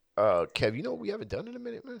 Kev, you know what we haven't done in a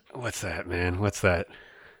minute, man? What's that, man? What's that?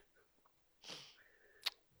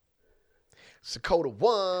 Sakota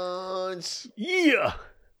ones. Yeah.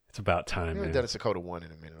 It's about time, We man. haven't done a Sakota one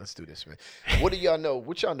in a minute. Let's do this, man. What do y'all know?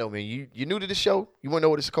 What y'all know, man? You new to the show? You want to know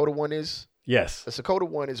what a Sakota one is? Yes. A Sakota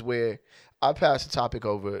one is where I pass the topic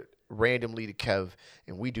over randomly to Kev,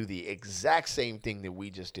 and we do the exact same thing that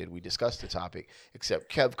we just did. We discuss the topic,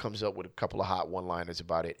 except Kev comes up with a couple of hot one-liners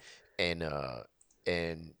about it, and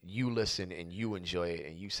you listen and you enjoy it,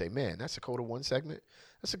 and you say, man, that's a Sakota one segment?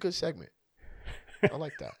 That's a good segment. I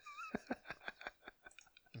like that.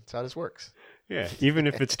 That's how this works. Yeah, even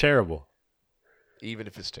if it's terrible. Even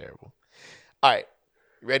if it's terrible. All right.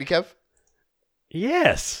 You ready, Kev?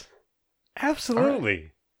 Yes. Absolutely.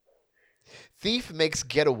 Right. Thief makes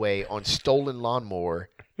getaway on stolen lawnmower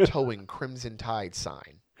towing Crimson Tide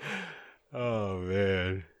sign. Oh,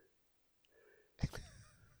 man.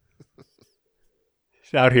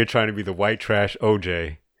 He's out here trying to be the white trash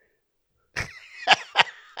OJ.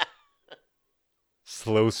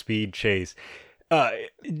 Slow speed chase.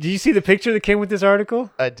 Do you see the picture that came with this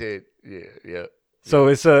article? I did. Yeah. So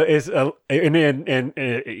it's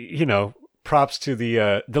props to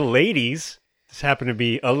the ladies. This happened to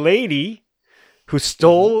be a lady who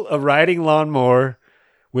stole a riding lawnmower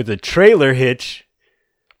with a trailer hitch,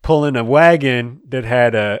 pulling a wagon that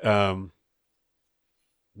had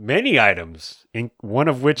many items, one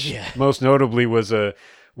of which most notably was a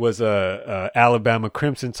Alabama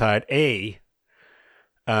Crimson Tide A.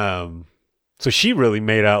 So she really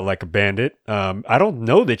made out like a bandit. I don't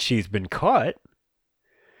know that she's been caught.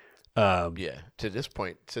 To this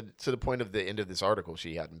point, to the point of the end of this article,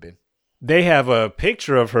 she hadn't been. They have a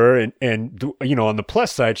picture of her, and on the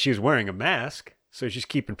plus side, she's wearing a mask, so she's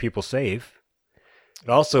keeping people safe.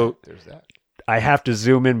 But also, there's that. I have to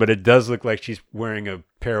zoom in, but it does look like she's wearing a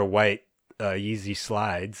pair of white Yeezy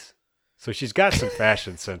slides, so she's got some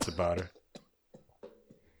fashion sense about her.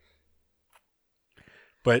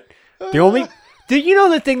 But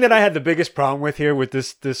the thing that I had the biggest problem with here with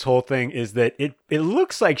this whole thing is that it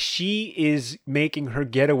looks like she is making her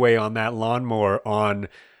getaway on that lawnmower on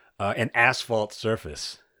an asphalt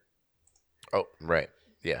surface. Oh, right.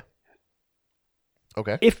 Yeah.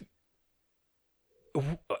 Okay.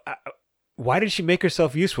 Why did she make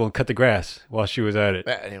herself useful and cut the grass while she was at it?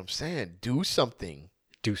 I'm saying, do something.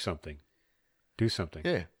 Do something.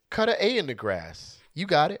 Yeah. Cut an A in the grass. You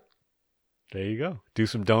got it. There you go. Do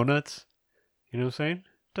some donuts. You know what I'm saying?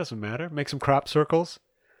 Doesn't matter. Make some crop circles.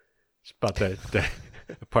 It's about that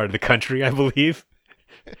part of the country, I believe.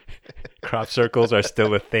 Crop circles are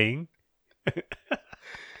still a thing.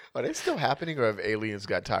 Are they still happening, or have aliens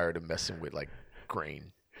got tired of messing with like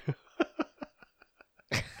grain?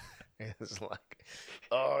 It's like,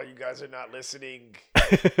 oh, you guys are not listening.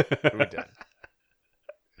 We're done.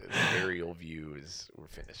 The aerial view we're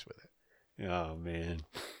finished with it. Oh man,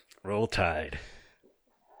 roll Tide.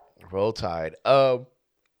 Roll Tide. Kev.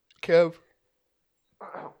 Excuse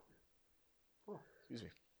me.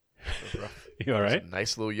 That was rough. You all right?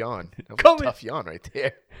 Nice little yawn. That was COVID. a tough yawn right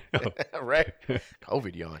there. Oh. Right?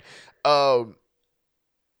 COVID yawn.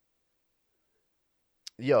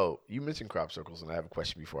 Yo, you mentioned crop circles, and I have a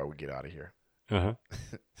question before we get out of here. Uh-huh.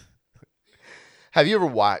 Have you ever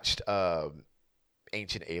watched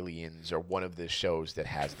Ancient Aliens or one of the shows that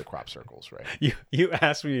has the crop circles, right? You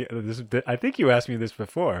asked me this. I think you asked me this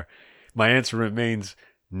before. My answer remains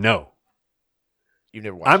no. You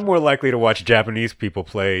never watched I'm more likely to watch Japanese people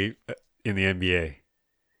play in the NBA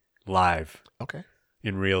live Okay.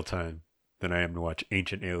 in real time than I am to watch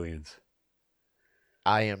Ancient Aliens.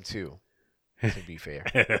 I am too, to be fair.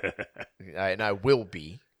 And I will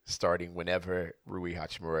be, starting whenever Rui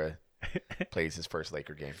Hachimura plays his first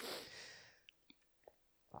Laker game.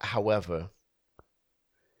 However,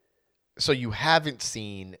 so you haven't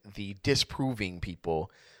seen the disproving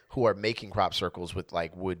people who are making crop circles with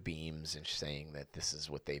like wood beams and saying that this is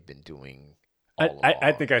what they've been doing all I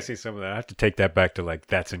along. think I see some of that. I have to take that back to like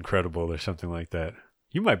That's Incredible or something like that.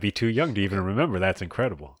 You might be too young to even remember That's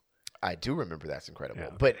Incredible. I do remember That's Incredible. Yeah,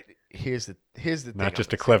 okay. But here's the thing. Not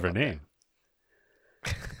just I'm a gonna say clever about name.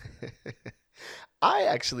 that. I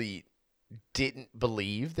actually didn't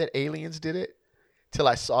believe that aliens did it till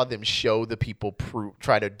I saw them show the people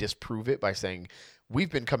try to disprove it by saying,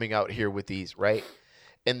 we've been coming out here with these, right?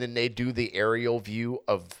 And then they do the aerial view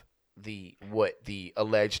of what the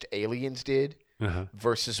alleged aliens did Uh-huh.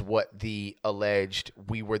 versus what the alleged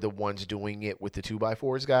we were the ones doing it with the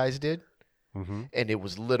 2x4s guys did. Mm-hmm. And it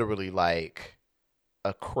was literally like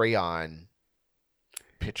a crayon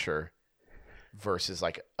picture versus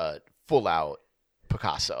like a full out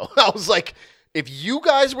Picasso. I was like, if you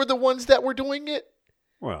guys were the ones that were doing it,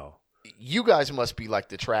 Well, you guys must be like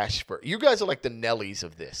the trash for you guys are like the Nellies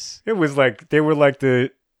of this. it was like they were like doing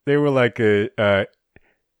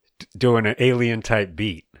an alien type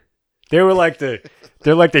beat. They're like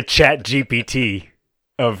the Chat GPT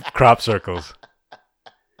of crop circles.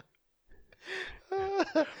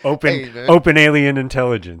 Hey, man. Open alien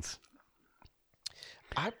intelligence.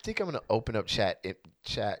 I think I'm gonna open up Chat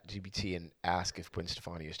GPT and ask if Gwen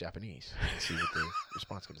Stefani is Japanese and see what the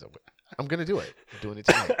response comes up with. I'm gonna do it. I'm doing it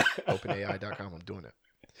tonight. OpenAI.com. I'm doing it.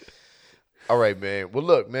 All right, man. Well,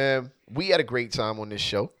 look, man. We had a great time on this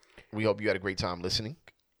show. We hope you had a great time listening.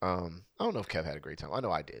 I don't know if Kev had a great time. I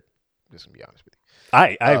know I did. Just gonna be honest with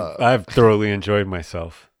you. I've thoroughly enjoyed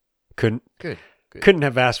myself. Couldn't Good.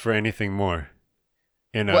 have asked for anything more.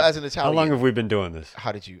 Well, as an Italian, how long have we been doing this?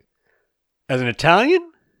 how did you As an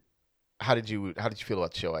Italian? feel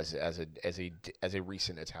about the show as a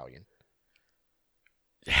recent Italian?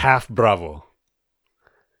 Half Bravo.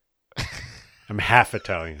 I'm half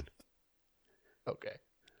Italian. Okay.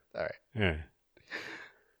 All right. Yeah.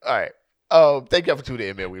 All right. Thank y'all for tuning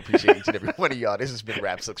in, man. We appreciate each and every one of y'all. This has been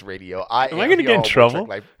Rap Sucks Radio. Am I going gonna to get in trouble?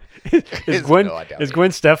 Is Gwen No, I doubt is it.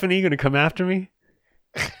 Gwen Stefani going to come after me?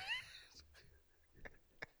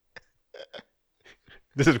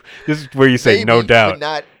 This is where you say Maybe, no doubt. but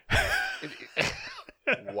not.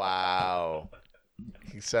 Wow.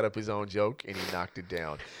 He set up his own joke and he knocked it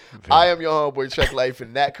down. I am your homeboy, Trek Life,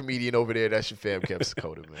 and that comedian over there, that's your fam, Kev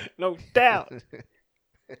Sakota, man. No doubt.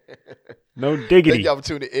 No diggity. Thank y'all for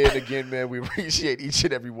tuning in again, man. We appreciate each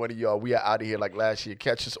and every one of y'all. We are out of here like last year.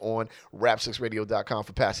 Catch us on rap6radio.com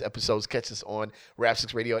for past episodes. Catch us on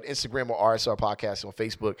Rap6 Radio on Instagram or RSR Podcast on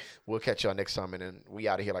Facebook. We'll catch y'all next time. And then we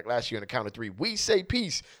out of here like last year on the count of three. We say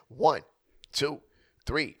peace. 1, 2,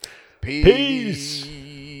 3. Peace.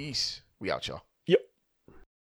 Peace. We out, y'all. Yep.